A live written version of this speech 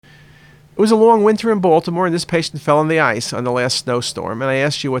It was a long winter in Baltimore, and this patient fell on the ice on the last snowstorm. And I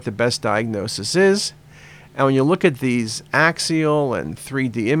asked you what the best diagnosis is. And when you look at these axial and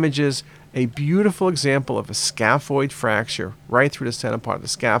 3D images, a beautiful example of a scaphoid fracture right through the center part of the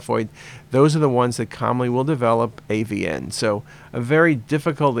scaphoid. Those are the ones that commonly will develop AVN. So a very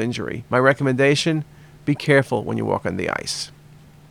difficult injury. My recommendation, be careful when you walk on the ice.